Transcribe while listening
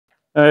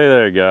Hey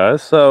there,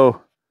 guys. So, if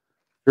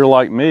you're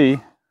like me,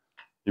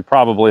 you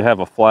probably have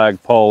a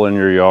flagpole in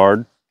your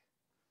yard,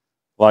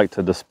 like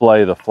to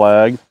display the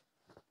flag.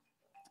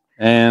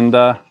 And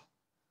there's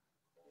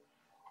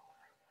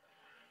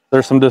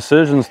some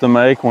decisions to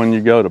make when you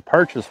go to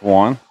purchase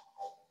one,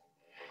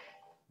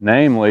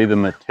 namely the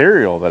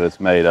material that it's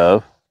made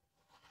of.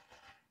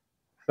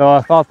 So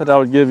I thought that I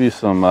would give you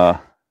some of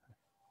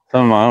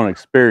my own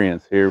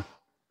experience here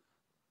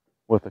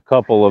with a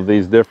couple of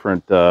these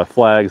different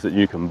flags that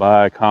you can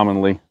buy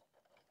commonly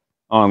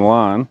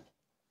online.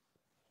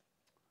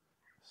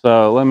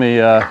 So let me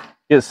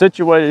get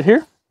situated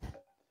here.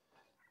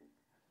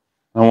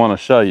 I want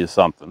to show you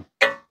something.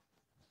 Let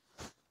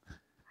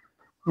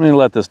me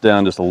let this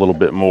down just a little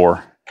bit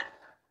more.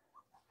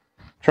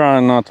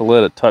 Trying not to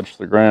let it touch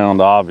the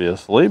ground,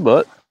 obviously,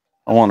 but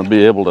I want to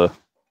be able to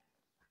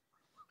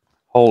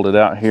hold it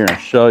out here and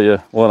show you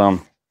what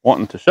I'm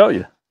wanting to show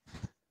you.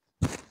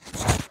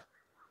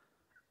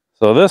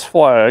 So this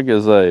flag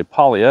is a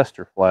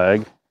polyester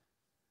flag,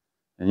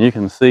 and you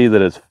can see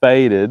that it's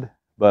faded,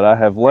 but I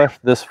have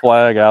left this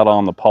flag out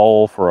on the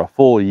pole for a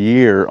full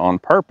year on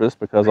purpose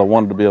because I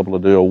wanted to be able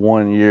to do a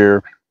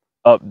 1-year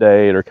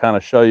update or kind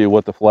of show you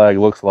what the flag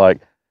looks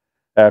like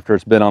after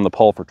it's been on the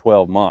pole for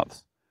 12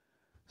 months.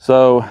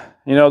 So,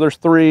 you know, there's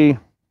 3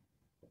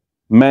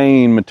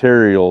 main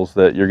materials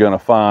that you're going to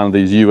find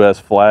these U.S.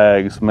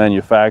 flags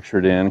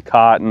manufactured in: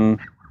 cotton,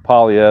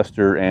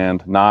 polyester,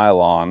 and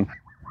nylon.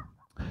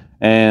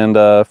 And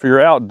for your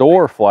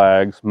outdoor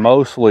flags,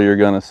 mostly you're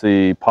going to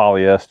see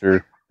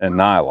polyester and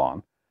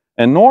nylon.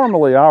 And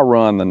normally I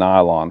run the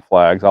nylon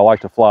flags. I like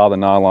to fly the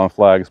nylon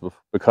flags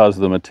because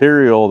the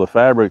material, the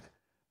fabric,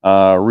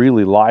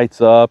 really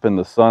lights up in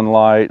the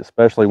sunlight,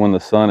 especially when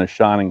the sun is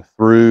shining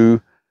through.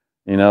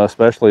 You know,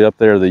 especially up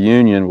there, the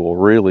Union will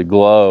really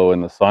glow in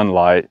the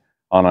sunlight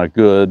on a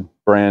good,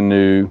 brand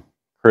new,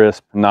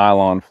 crisp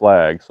nylon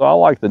flag. So I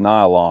like the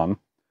nylon.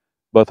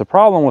 But the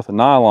problem with the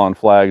nylon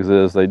flags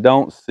is they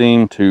don't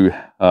seem to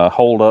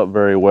hold up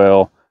very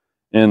well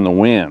in the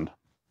wind.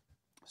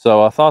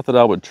 So I thought that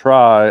I would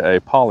try a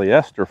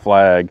polyester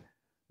flag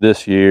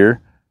this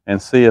year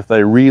and see if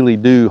they really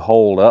do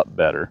hold up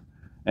better.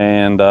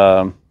 And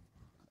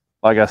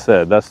like I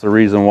said, that's the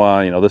reason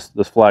why, you know, this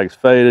flag's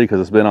faded, because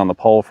it's been on the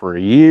pole for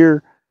a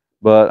year.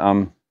 But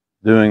I'm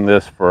doing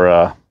this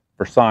for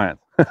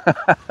science.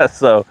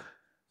 So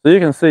you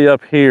can see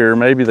up here,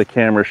 maybe the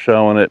camera's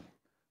showing it.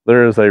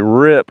 There is a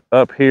rip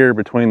up here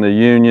between the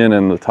Union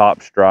and the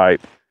top stripe,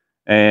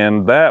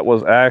 and that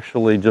was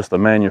actually just a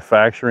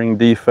manufacturing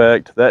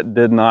defect. That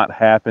did not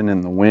happen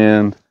in the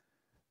wind.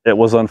 It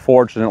was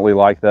unfortunately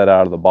like that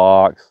out of the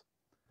box.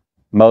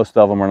 Most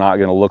of them are not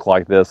going to look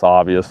like this,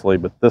 obviously,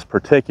 but this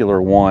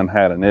particular one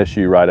had an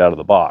issue right out of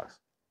the box.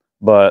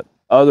 But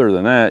other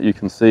than that, you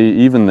can see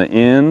even the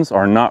ends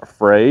are not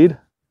frayed.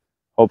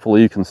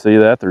 Hopefully you can see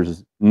that.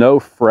 There's no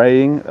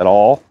fraying at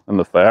all in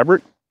the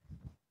fabric.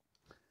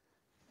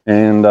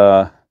 And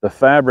the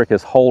fabric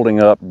is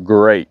holding up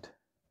great.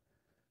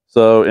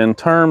 So in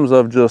terms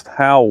of just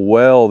how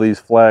well these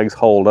flags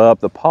hold up,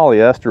 the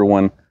polyester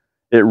one,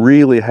 it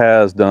really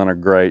has done a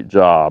great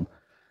job.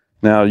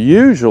 Now,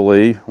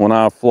 usually when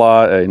I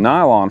fly a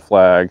nylon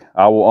flag,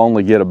 I will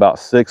only get about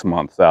 6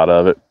 months out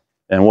of it.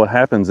 And what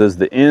happens is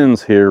the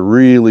ends here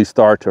really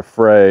start to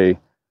fray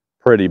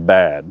pretty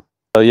bad.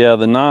 So yeah,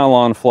 the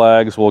nylon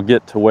flags will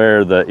get to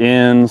where the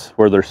ends,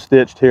 where they're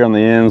stitched here on the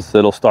ends,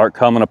 it'll start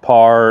coming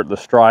apart. The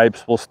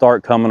stripes will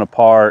start coming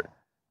apart.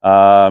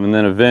 And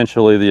then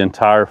eventually the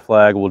entire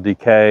flag will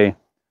decay.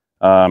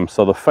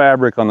 So the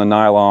fabric on the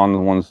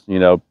nylon ones, you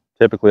know,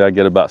 typically I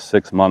get about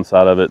 6 months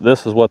out of it.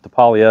 This is what the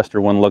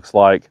polyester one looks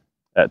like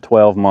at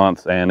 12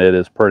 months, and it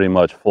is pretty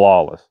much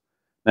flawless.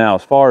 Now,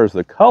 as far as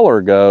the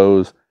color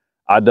goes,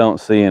 I don't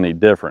see any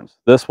difference.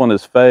 This one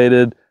is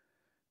faded.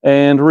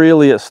 And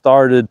really, it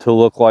started to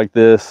look like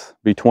this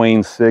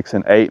between 6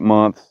 and 8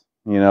 months.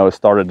 You know, it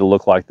started to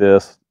look like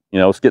this. You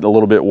know, it's getting a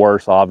little bit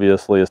worse,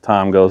 obviously, as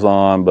time goes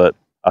on. But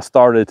I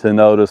started to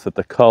notice that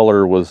the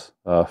color was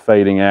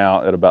fading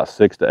out at about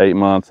 6 to 8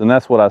 months. And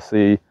that's what I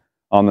see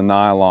on the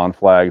nylon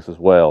flags as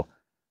well.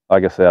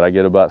 Like I said, I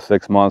get about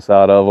 6 months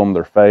out of them.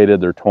 They're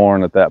faded, they're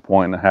torn at that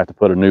point, and I have to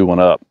put a new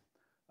one up.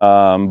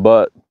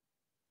 But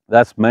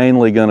that's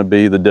mainly going to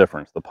be the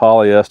difference. The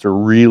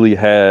polyester really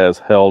has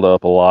held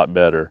up a lot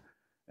better,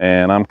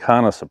 and I'm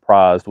kind of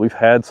surprised. We've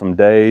had some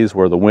days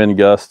where the wind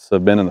gusts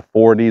have been in the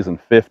 40s and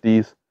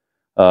 50s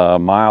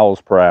miles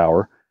per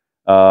hour.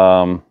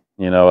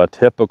 You know, a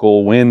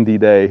typical windy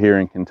day here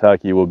in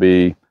Kentucky will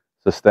be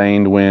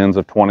sustained winds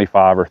of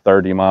 25 or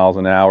 30 miles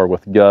an hour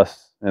with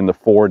gusts in the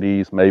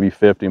 40s, maybe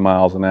 50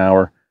 miles an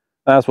hour.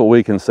 That's what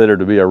we consider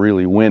to be a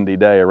really windy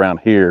day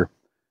around here.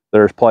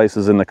 There's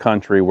places in the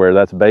country where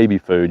that's baby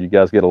food. You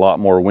guys get a lot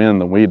more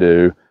wind than we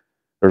do.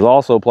 There's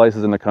also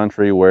places in the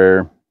country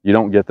where you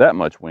don't get that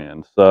much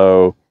wind.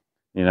 So,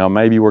 you know,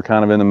 maybe we're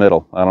kind of in the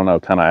middle. I don't know,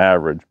 kind of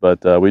average.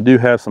 But we do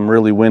have some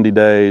really windy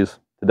days.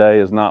 Today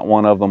is not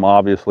one of them,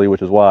 obviously,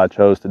 which is why I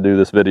chose to do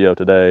this video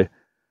today.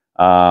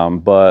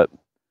 But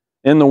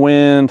in the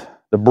wind,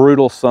 the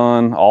brutal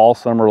sun all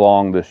summer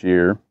long this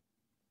year.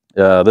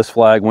 This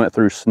flag went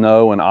through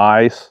snow and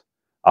ice.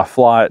 I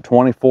fly it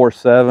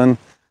 24/7.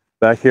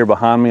 Back here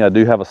behind me, I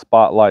do have a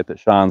spotlight that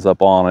shines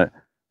up on it.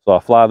 So I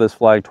fly this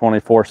flag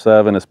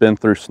 24/7. It's been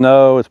through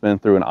snow, it's been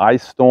through an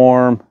ice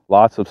storm,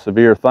 lots of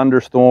severe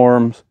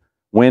thunderstorms,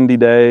 windy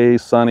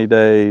days, sunny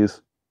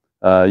days.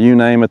 You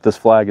name it, this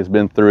flag has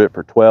been through it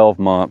for 12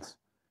 months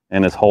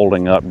and is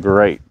holding up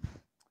great,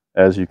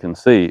 as you can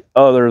see,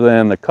 other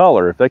than the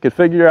color. If they could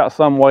figure out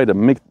some way to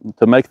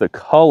make the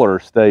color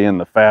stay in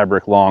the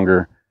fabric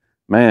longer,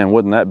 man,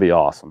 wouldn't that be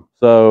awesome?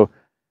 So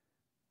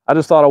I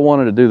just thought I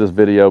wanted to do this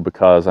video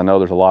because I know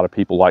there's a lot of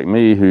people like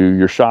me who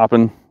you're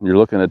shopping, you're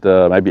looking at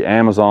maybe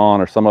Amazon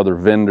or some other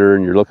vendor,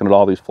 and you're looking at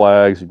all these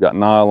flags. You've got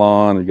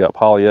nylon, you've got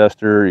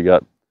polyester, you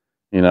got,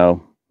 you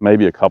know,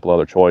 maybe a couple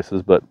other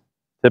choices, but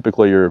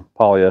typically your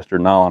polyester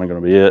and nylon are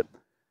going to be it.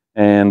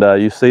 And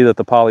you see that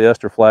the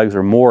polyester flags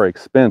are more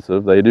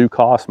expensive. They do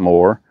cost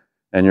more,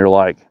 and you're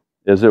like,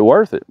 is it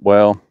worth it?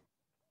 Well,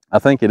 I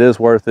think it is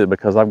worth it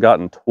because I've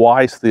gotten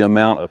twice the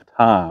amount of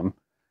time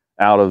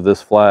out of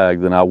this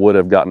flag than I would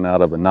have gotten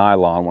out of a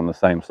nylon one the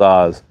same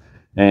size.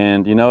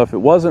 And you know, if it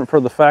wasn't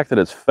for the fact that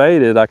it's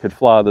faded, I could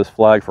fly this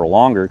flag for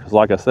longer because,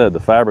 like I said, the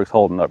fabric's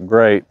holding up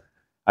great.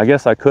 I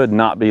guess I could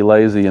not be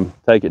lazy and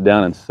take it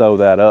down and sew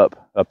that up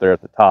there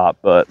at the top,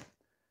 but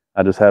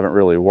I just haven't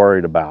really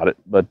worried about it.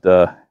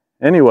 But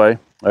anyway,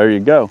 there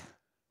you go.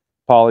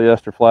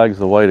 Polyester flag's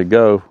the way to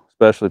go,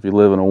 especially if you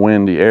live in a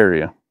windy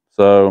area.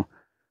 So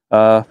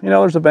you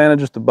know, there's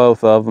advantages to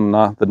both of them.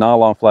 The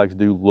nylon flags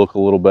do look a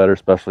little better,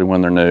 especially when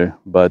they're new.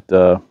 But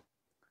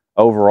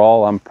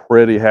overall, I'm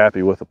pretty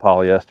happy with the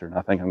polyester, and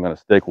I think I'm going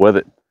to stick with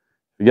it.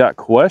 If you got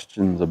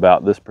questions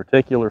about this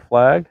particular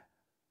flag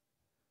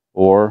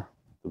or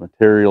the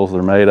materials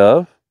they're made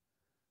of,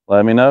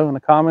 let me know in the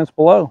comments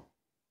below.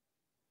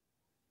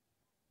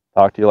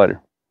 Talk to you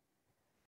later.